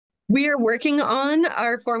We are working on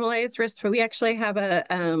our formalized risks, but we actually have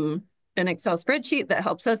an Excel spreadsheet that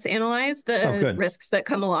helps us analyze Oh, the good. risks that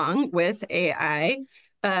come along with AI.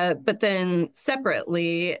 But then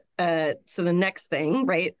separately, so the next thing,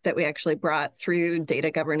 right, that we actually brought through data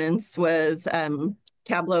governance was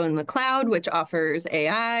Tableau in the cloud, which offers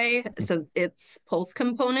AI. So it's Pulse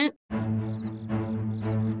component.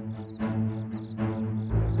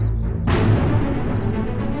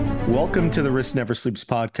 Welcome to the Risk Never Sleeps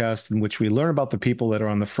podcast, in which we learn about the people that are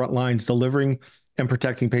on the front lines delivering and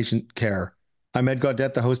protecting patient care. I'm Ed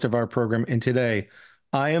Gaudet, the host of our program, and today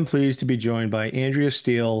I am pleased to be joined by Andrea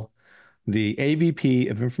Steele, the AVP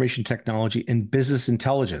of Information Technology and Business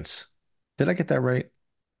Intelligence. Did I get that right?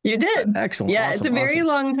 You did. Excellent. Yeah, it's a Awesome. very Awesome.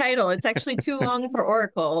 long title. It's actually too long for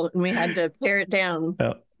Oracle, and we had to pare it down.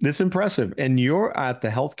 That's impressive. And you're at the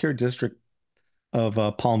Healthcare District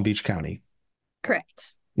of Palm Beach County.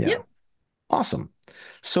 Correct. Yeah. Yep. Awesome.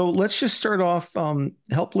 So let's just start off,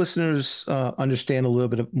 help listeners understand a little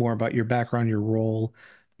bit more about your background, your role,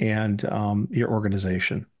 and your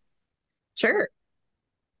organization. Sure.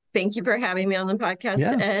 Thank you for having me on the podcast,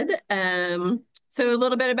 Yeah. Ed. So a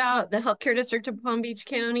little bit about the Healthcare District of Palm Beach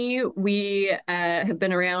County. We have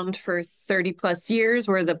been around for 30 plus years.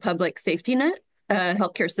 We're the public safety net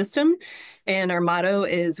healthcare system, and our motto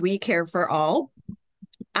is "We care for all."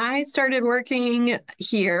 I started working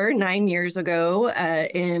here 9 years ago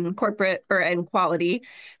in corporate or in quality,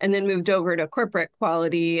 and then moved over to corporate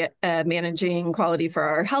quality, managing quality for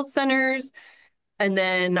our health centers. And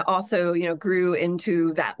then also, grew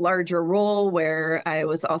into that larger role where I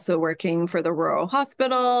was also working for the rural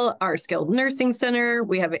hospital, our skilled nursing center.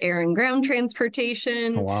 We have air and ground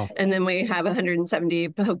transportation. Oh, wow. And then we have 170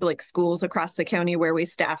 public schools across the county where we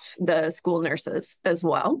staff the school nurses as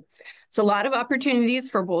well. So a lot of opportunities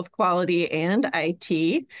for both quality and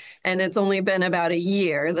IT. And it's only been about a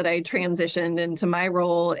year that I transitioned into my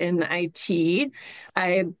role in IT.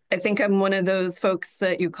 I think I'm one of those folks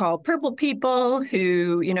that you call purple people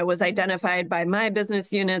who, was identified by my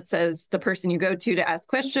business units as the person you go to ask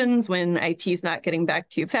questions when IT is not getting back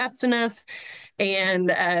to you fast enough.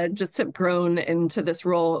 And just have grown into this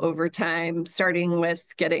role over time, starting with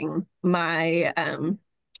getting my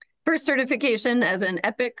first certification as an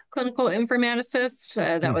Epic clinical informaticist.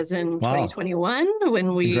 That was in Wow. 2021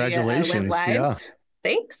 when we Congratulations. went live. Yeah.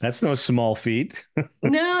 Thanks. That's no small feat.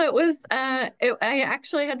 No, it was, I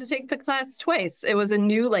actually had to take the class twice. It was a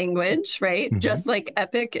new language, right? Just like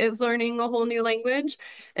Epic is learning a whole new language.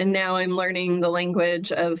 And now I'm learning the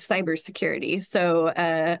language of cybersecurity. So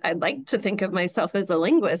I'd like to think of myself as a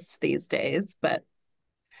linguist these days, but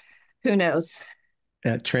who knows?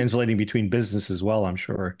 Translating between business as well, I'm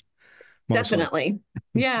sure. Definitely.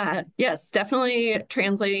 Yeah. Yes. Definitely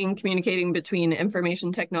translating, communicating between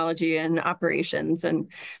information technology and operations and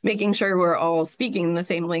making sure we're all speaking the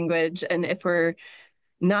same language. And if we're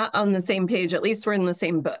not on the same page, at least we're in the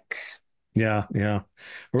same book. Yeah. Yeah.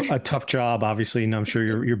 A tough job, obviously. And I'm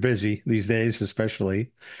sure you're busy these days,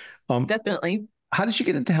 especially. Definitely. How did you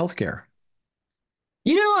get into healthcare?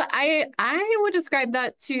 I would describe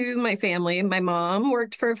that to my family. My mom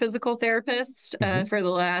worked for a physical therapist for the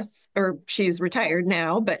last, or she's retired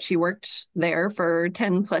now, but she worked there for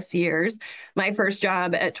 10 plus years. My first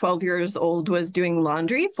job at 12 years old was doing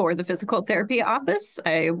laundry for the physical therapy office.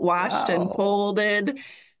 I washed and folded,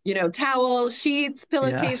 towels, sheets,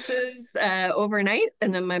 pillowcases overnight.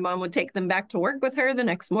 And then my mom would take them back to work with her the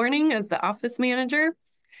next morning as the office manager.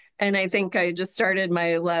 And I think I just started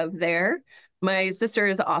my love there. My sister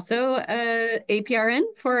is also a APRN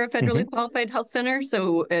for a federally qualified health center.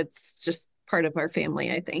 So it's just part of our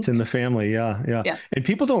family, I think. It's in the family. Yeah. Yeah. Yeah. And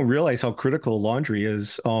people don't realize how critical laundry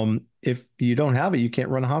is. If you don't have it, you can't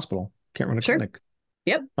run a hospital, can't run a clinic.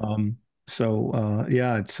 Yep.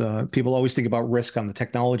 It's people always think about risk on the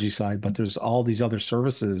technology side, but there's all these other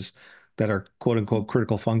services that are quote unquote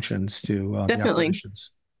critical functions to the Definitely.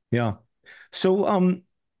 operations. Yeah. So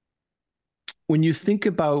when you think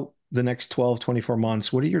about the next 12, 24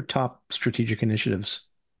 months, what are your top strategic initiatives?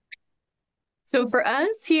 So for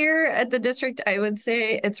us here at the district, I would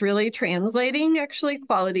say it's really translating actually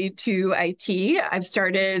quality to IT. I've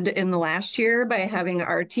started in the last year by having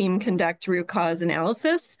our team conduct root cause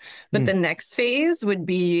analysis, but the next phase would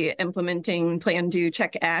be implementing plan, do,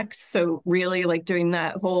 check, act. So really like doing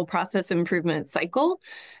that whole process improvement cycle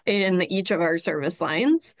in each of our service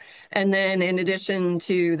lines. And then in addition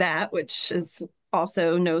to that, which is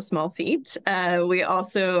also no small feat, we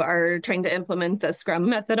also are trying to implement the Scrum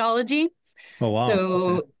methodology. Oh, wow.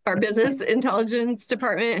 So Our business intelligence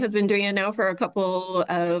department has been doing it now for a couple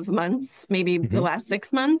of months, maybe the last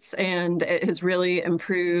 6 months, and it has really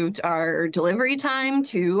improved our delivery time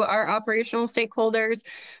to our operational stakeholders,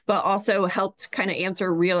 but also helped kind of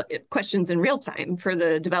answer real questions in real time for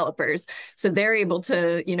the developers. So they're able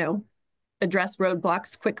to, address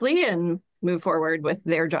roadblocks quickly and move forward with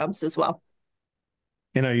their jobs as well.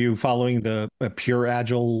 And are you following a pure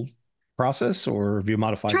agile process, or have you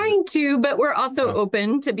modified Trying to, but we're also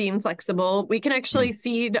open to being flexible. We can actually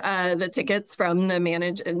feed the tickets from the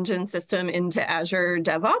Manage Engine system into Azure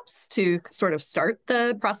DevOps to sort of start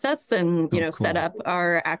the process and, cool. set up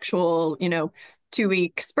our actual,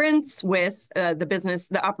 2-week sprints with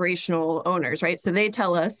the operational owners, right? So they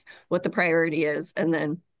tell us what the priority is, and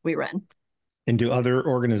then we run. And do other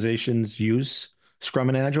organizations use Scrum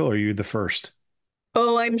and Agile, or are you the first?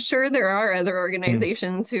 Oh, I'm sure there are other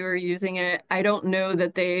organizations who are using it. I don't know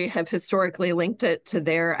that they have historically linked it to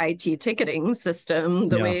their IT ticketing system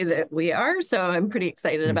the way that we are. So I'm pretty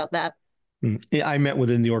excited about that. Yeah, I meant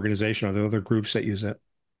within the organization. Are there other groups that use it?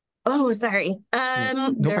 Oh, sorry.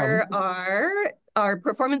 No There problem. are our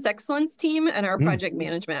performance excellence team and our project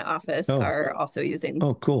management office are also using.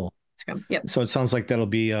 Oh, cool. Scrum. Yep. So it sounds like that'll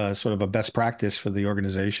be sort of a best practice for the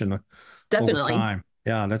organization Definitely. over time.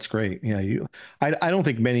 Yeah, that's great. Yeah, I don't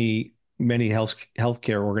think many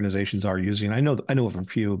healthcare organizations are using. I know of a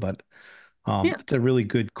few, but it's a really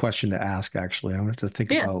good question to ask. Actually, I want to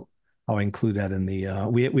think about how I include that in the.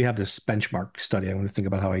 We have this benchmark study. I want to think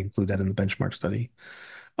about how I include that in the benchmark study.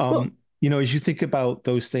 Cool. As you think about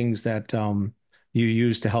those things that you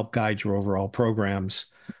use to help guide your overall programs,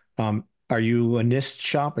 are you a NIST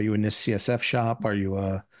shop? Are you a NIST CSF shop? You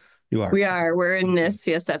are. We're in NIST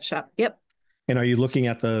CSF shop. Yep. And are you looking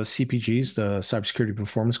at the CPGs, the cybersecurity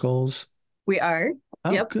performance goals? We are.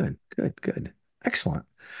 Oh, yep. Good. Excellent.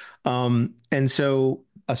 And so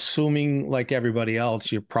assuming like everybody else,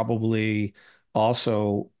 you're probably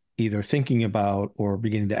also either thinking about or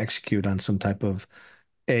beginning to execute on some type of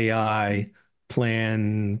AI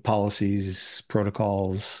plan, policies,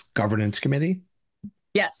 protocols, governance committee.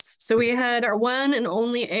 Yes. So we had our one and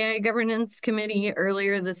only AI governance committee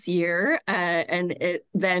earlier this year, and it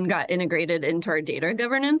then got integrated into our data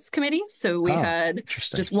governance committee. So we had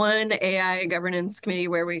just one AI governance committee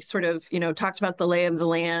where we sort of, talked about the lay of the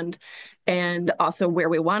land and also where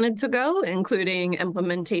we wanted to go, including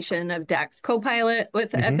implementation of DAX Copilot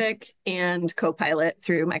with Epic and Copilot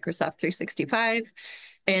through Microsoft 365.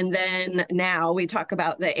 And then now we talk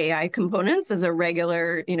about the AI components as a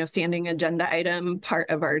regular, standing agenda item,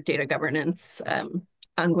 part of our data governance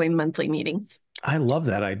ongoing monthly meetings. I love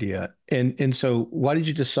that idea. And so why did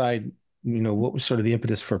you decide, what was sort of the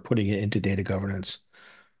impetus for putting it into data governance?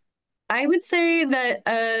 I would say that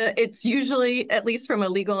it's usually, at least from a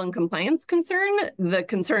legal and compliance concern, the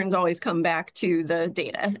concerns always come back to the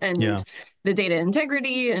data and the data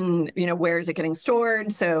integrity and, where is it getting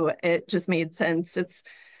stored? So it just made sense.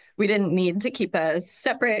 We didn't need to keep a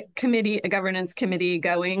separate committee, a governance committee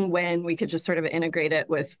going when we could just sort of integrate it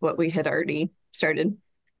with what we had already started.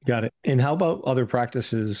 Got it. And how about other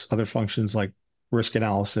practices, other functions like risk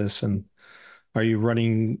analysis? And are you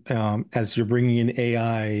running, as you're bringing in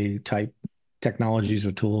AI type technologies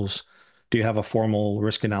or tools, do you have a formal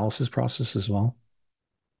risk analysis process as well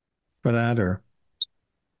for that, or?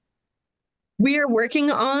 We are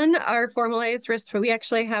working on our formalized risk, but we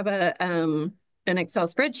actually have an Excel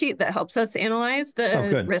spreadsheet that helps us analyze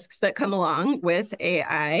the risks that come along with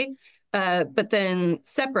AI. But then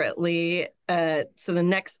separately, so the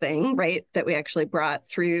next thing, right, that we actually brought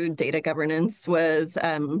through data governance was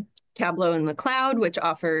Tableau in the cloud, which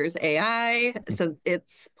offers AI. So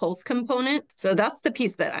it's Pulse component. So that's the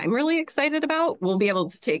piece that I'm really excited about. We'll be able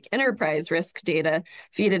to take enterprise risk data,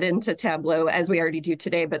 feed it into Tableau as we already do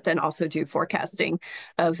today, but then also do forecasting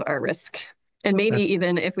of our risk. And maybe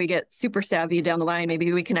even if we get super savvy down the line,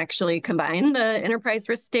 maybe we can actually combine the enterprise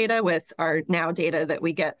risk data with our now data that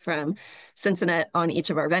we get from Cincinnati on each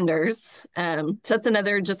of our vendors. So that's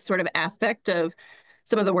another just sort of aspect of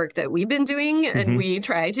some of the work that we've been doing. And we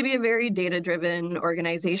try to be a very data-driven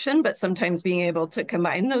organization, but sometimes being able to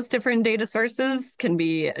combine those different data sources can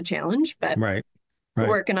be a challenge, but we're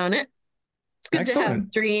working on it. It's good to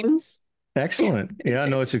have dreams. Excellent. Yeah,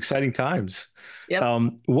 no, it's exciting times.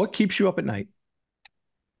 Yep. What keeps you up at night?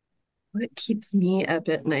 What keeps me up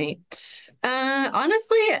at night?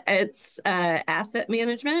 Honestly, it's asset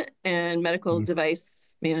management and medical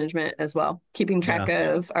device management as well, keeping track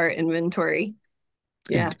of our inventory.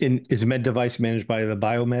 Yeah. And is med device managed by the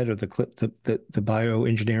biomed or the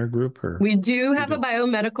bioengineer group, or We do you have a do?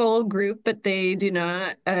 biomedical group, but they do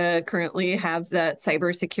not currently have that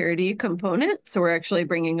cybersecurity component. So we're actually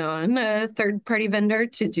bringing on a third-party vendor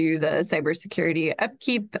to do the cybersecurity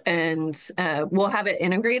upkeep, and we'll have it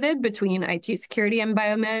integrated between IT security and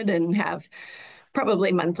biomed, and have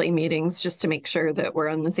probably monthly meetings just to make sure that we're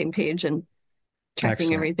on the same page and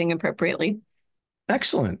tracking Excellent. everything appropriately.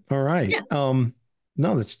 Excellent. All right. Yeah.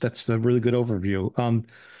 No, that's a really good overview.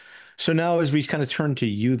 So now as we kind of turn to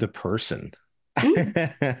you, the person, Mm.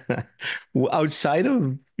 outside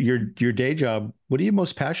of your day job, what are you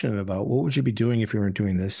most passionate about? What would you be doing if you weren't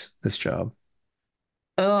doing this job?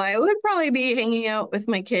 Oh, I would probably be hanging out with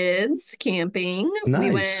my kids, camping.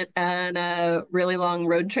 We Nice. went on a really long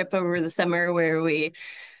road trip over the summer where we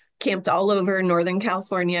camped all over Northern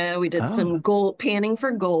California. We did Oh, some gold panning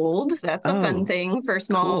for gold. That's a fun oh, thing for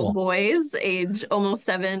small cool. boys, age almost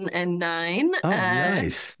 7 and 9. Oh,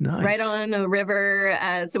 nice, Right nice. on a river.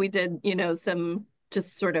 So we did, some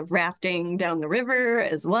just sort of rafting down the river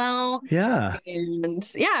as well. Yeah, And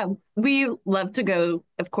yeah, we love to go,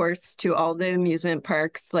 of course, to all the amusement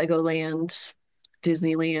parks, Legoland,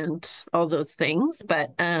 Disneyland, all those things.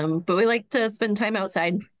 But we like to spend time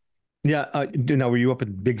outside. yeah. Now, were you up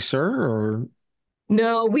at Big Sur or?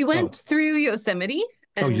 No, we Oh, went through Yosemite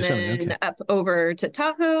oh, and Yosemite. then Okay, up over to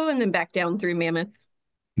Tahoe and then back down through Mammoth.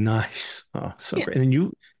 nice. Oh, so Yeah, great. And then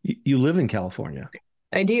you live in California.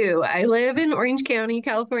 I do. I live in Orange County,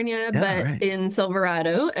 California, Yeah, but right. in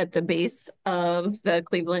Silverado at the base of the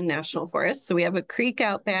Cleveland National Forest. So we have a creek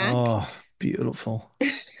out back. Oh, beautiful.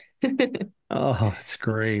 Oh, it's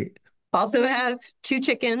great. Also have 2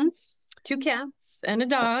 chickens, 2 cats, and a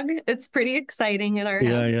dog. It's pretty exciting at our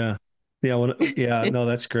Yeah, house. yeah. Yeah, yeah, no,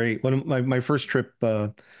 that's great. One of my first trip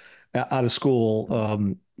out of school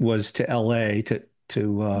was to LA to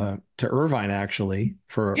Irvine actually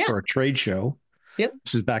Yeah. for a trade show. Yep.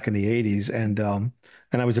 This is back in the 80s and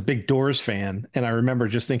I was a big Doors fan and I remember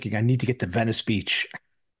just thinking I need to get to Venice Beach.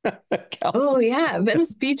 Oh, yeah.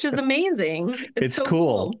 Venice Beach is amazing. It's It's so cool.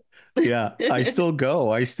 cool. Yeah, I still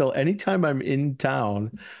go. Anytime I'm in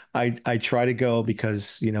town, I try to go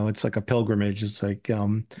because, it's like a pilgrimage. It's like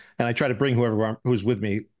and I try to bring who's with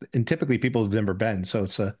me. And typically people have never been, so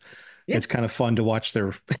Yeah, it's kind of fun to watch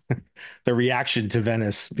their their reaction to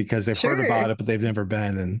Venice because they've heard sure. about it, but they've never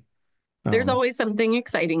been. And There's um always something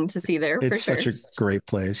exciting to see there for it's sure. such a great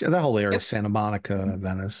place. Yeah, that whole area, Yep. Santa Monica,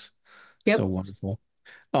 Venice, so Yep. wonderful.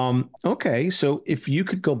 Okay, so if you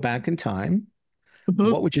could go back in time,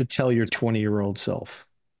 Mhm. what would you tell your 20-year-old self?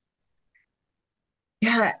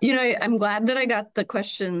 Yeah. I'm glad that I got the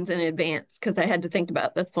questions in advance because I had to think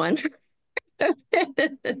about this one.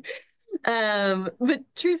 But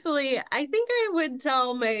truthfully, I think I would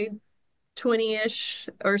tell my 20-ish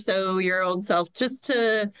or so year old self just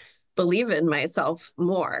to believe in myself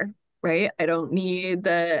more, right? I don't need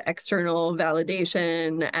the external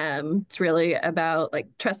validation. It's really about like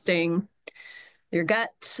trusting your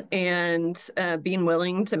gut and being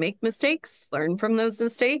willing to make mistakes, learn from those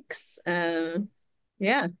mistakes.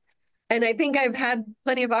 Yeah. And I think I've had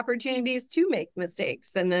plenty of opportunities to make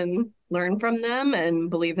mistakes and then learn from them and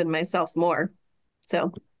believe in myself more.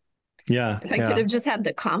 So Yeah, if I could yeah, have just had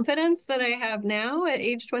the confidence that I have now at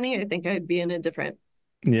age 20, I think I'd be in a different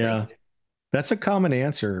yeah. place. That's a common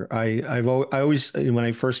answer. I always when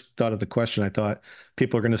I first thought of the question, I thought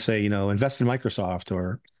people are going to say, invest in Microsoft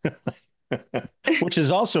or which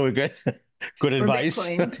is also a good Or advice.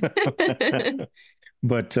 Bitcoin.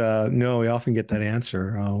 But no, we often get that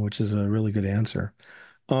answer, which is a really good answer.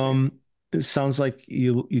 Sure. It sounds like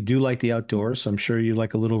you do like the outdoors, so I'm sure you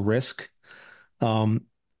like a little risk. Um,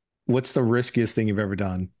 what's the riskiest thing you've ever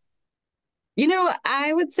done?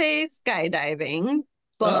 I would say skydiving,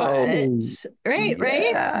 but Oh, right.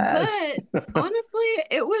 yes. But honestly,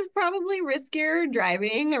 it was probably riskier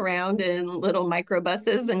driving around in little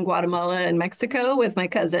microbuses in Guatemala and Mexico with my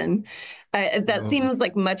cousin. That Oh, seems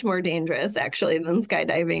like much more dangerous actually than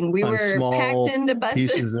skydiving. We on were packed small into buses.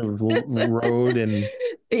 pieces of road and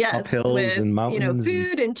Yes, uphills with, and mountains and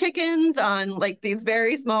food and chickens on like these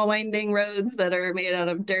very small winding roads that are made out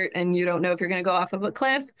of dirt and you don't know if you're going to go off of a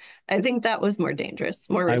cliff. I think that was more dangerous,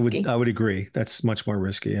 more I would risky. I would agree. That's much more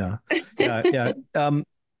risky. Yeah. Yeah, yeah.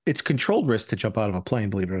 It's controlled risk to jump out of a plane,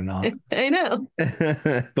 believe it or not. I know.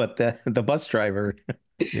 But the bus driver,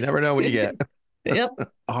 you never know what you get. Yep.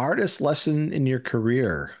 Hardest lesson in your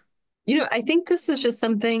career. I think this is just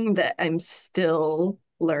something that I'm still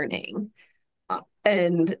learning.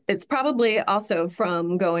 And it's probably also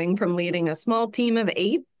from going from leading a small team of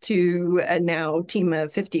 8 to a now team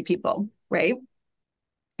of 50 people, right?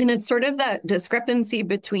 And it's sort of that discrepancy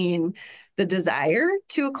between the desire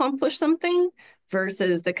to accomplish something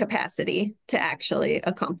versus the capacity to actually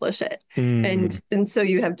accomplish it. And so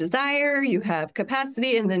you have desire, you have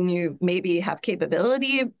capacity, and then you maybe have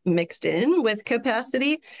capability mixed in with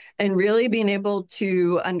capacity, and really being able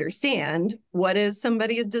to understand what is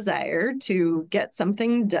somebody's desire to get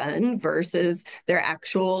something done versus their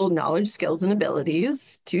actual knowledge, skills, and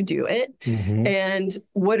abilities to do it. And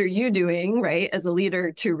what are you doing, right, as a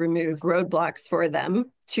leader to remove roadblocks for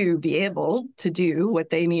them to be able to do what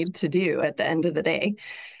they need to do at the end of the day.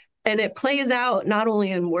 And it plays out not only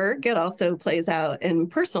in work, it also plays out in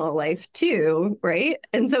personal life too, right?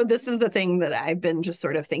 And so this is the thing that I've been just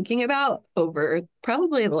sort of thinking about over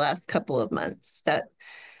probably the last couple of months, that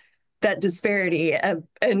disparity of,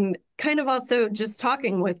 and kind of also just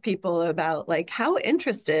talking with people about like, how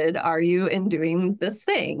interested are you in doing this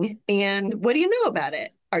thing? And what do you know about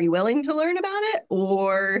it? Are you willing to learn about it?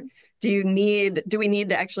 Or do we need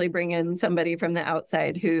to actually bring in somebody from the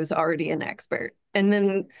outside who's already an expert?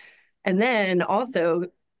 And then also,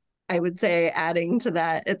 I would say, adding to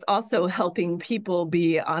that, it's also helping people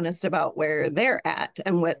be honest about where they're at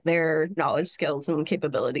and what their knowledge, skills, and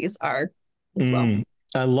capabilities are as well.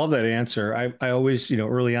 I love that answer. I always,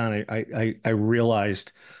 early on, I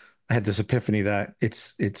realized, I had this epiphany that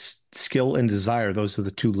it's skill and desire. Those are the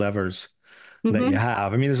two levers that you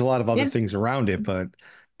have. I mean, there's a lot of other things around it,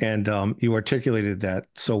 and you articulated that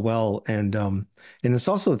so well. And it's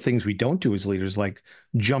also the things we don't do as leaders, like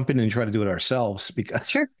jump in and try to do it ourselves, because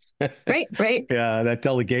Sure. Right. yeah, that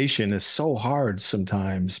delegation is so hard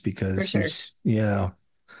sometimes because For sure.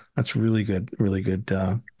 that's really good,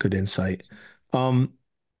 good insight.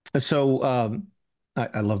 So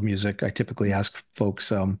I love music. I typically ask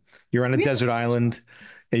folks, you're on a desert island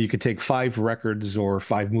and you could take 5 records or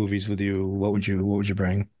 5 movies with you. What would you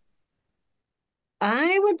bring?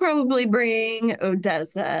 I would probably bring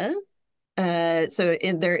Odessa.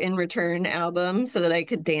 Their In Return album, so that I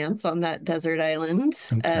could dance on that desert island.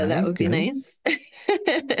 Okay, that would be good. nice.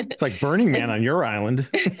 It's like Burning Man on your island.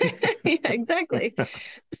 Yeah, exactly.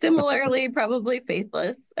 Similarly, probably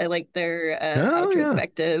Faithless. I like their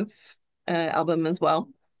introspective album as well.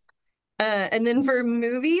 And then for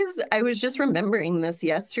movies, I was just remembering this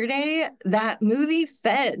yesterday, that movie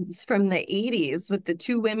Feds from the 80s with the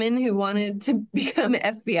 2 women who wanted to become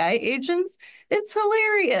FBI agents. It's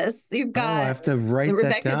hilarious. You've got I have to write that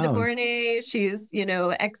Rebecca De down. Mornay. She's,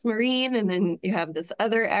 ex-Marine. And then you have this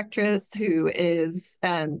other actress who is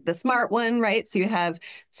the smart one, right? So you have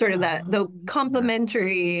sort of the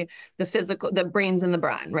complementary, the physical, the brains and the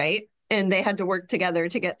brawn, right? And they had to work together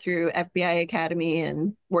to get through FBI Academy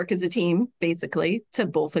and work as a team, basically, to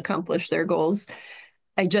both accomplish their goals.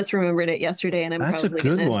 I just remembered it yesterday, and I'm That's a probably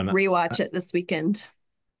good going one. to rewatch it this weekend.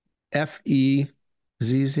 Fezz?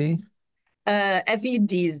 Feds.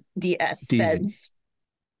 Feds.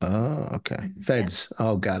 Oh, okay. Feds.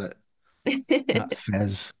 Oh, got it. Not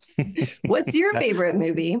Fez. What's your favorite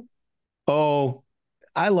movie? Oh,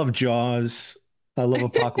 I love Jaws. I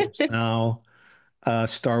love Apocalypse Now.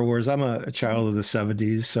 Star Wars. I'm a child of the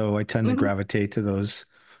 70s, so I tend to gravitate to those.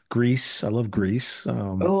 Grease. I love Grease.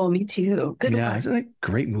 Oh, me too. Good one. Isn't it a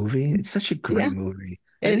great movie? It's such a great movie.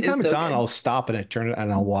 Anytime it's on, I'll stop and turn it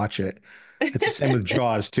and I'll watch it. It's the same with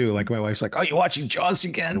Jaws too. Like my wife's like, "Oh, you watching Jaws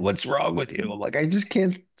again? What's wrong with you?" I'm like, I just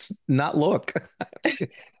can't not look.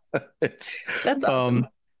 It's That's awesome.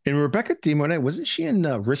 And Rebecca De Mornay, wasn't she in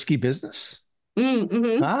Risky Business?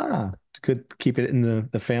 Ah, could keep it in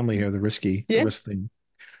the family here, the risk thing.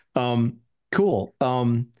 Cool.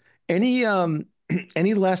 Any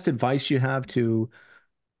any last advice you have to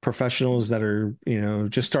professionals that are,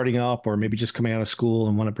 just starting up or maybe just coming out of school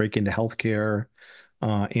and want to break into healthcare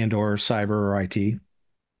and or cyber or IT?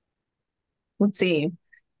 Let's see.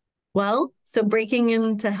 Well, so breaking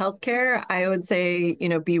into healthcare, I would say,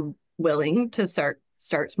 be willing to start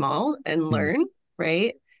small and learn,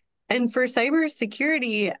 right? And for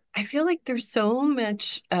cybersecurity, I feel like there's so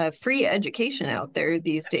much free education out there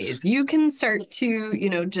these days. You can start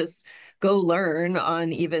to, just go learn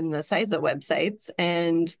on even the CISA websites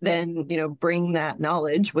and then, bring that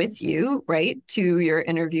knowledge with you, right, to your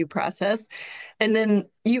interview process. And then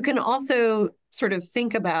you can also sort of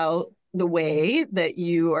think about the way that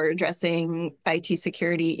you are addressing IT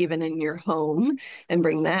security even in your home and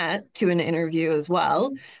bring that to an interview as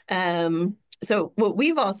well. So what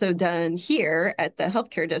we've also done here at the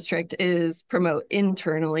healthcare district is promote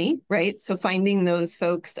internally, right? So finding those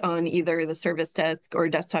folks on either the service desk or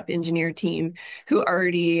desktop engineer team who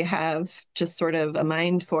already have just sort of a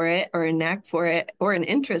mind for it or a knack for it or an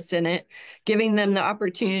interest in it, giving them the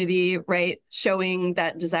opportunity, right? Showing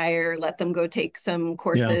that desire, let them go take some Yeah.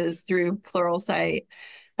 courses through Pluralsight.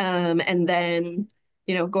 And then,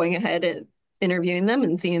 going ahead and interviewing them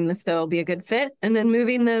and seeing if they'll be a good fit and then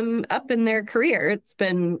moving them up in their career. It's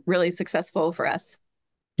been really successful for us.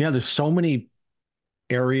 Yeah, there's so many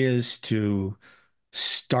areas to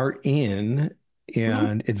start in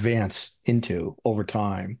Mhm. and advance into over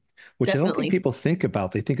time, which I don't think Definitely. people think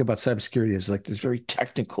about. They think about cybersecurity as like this very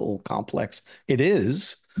technical, complex. It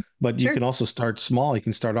is, but you Sure. can also start small. You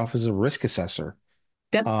can start off as a risk assessor.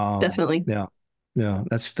 Yep. Definitely. Yeah, yeah,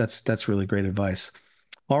 that's really great advice.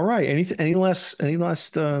 All right, any last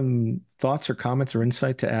thoughts or comments or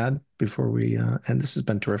insight to add before we end? This has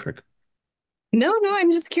been terrific. No, no,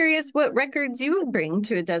 I'm just curious what records you would bring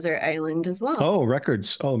to a desert island as well. Oh,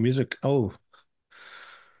 records. Oh, music. Oh,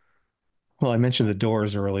 well, I mentioned the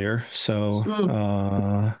Doors earlier, so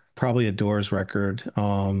Mm. probably a Doors record.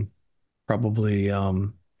 Probably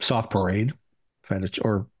Soft Parade, if I had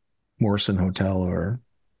or Morrison Hotel or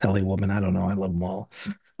LA Woman. I don't know. I love them all.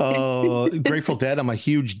 Grateful Dead. I'm a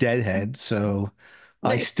huge Deadhead, so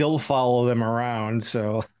I Nice. still follow them around.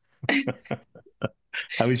 So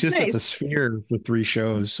I was just at the Nice. Sphere for 3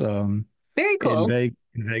 shows Very in cool.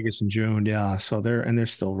 Vegas in June. Yeah, so they're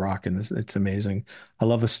still rocking. It's amazing. I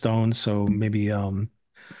love the Stones, so maybe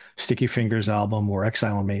Sticky Fingers album or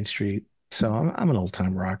Exile on Main Street. So I'm an old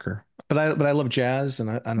time rocker, but I love jazz and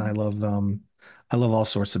I love all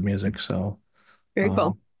sorts of music. So Very cool.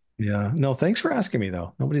 um, yeah, no, thanks for asking me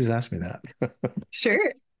though. Nobody's asked me that.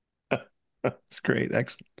 Sure. It's great,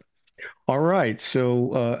 excellent. All right,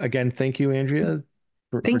 so again, thank you, Andrea,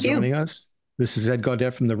 for Thank you. joining us. This is Ed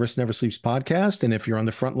Gaudette from the Risk Never Sleeps podcast, and if you're on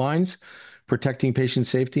the front lines, protecting patient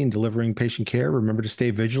safety and delivering patient care, remember to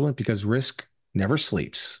stay vigilant because risk never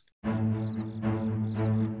sleeps.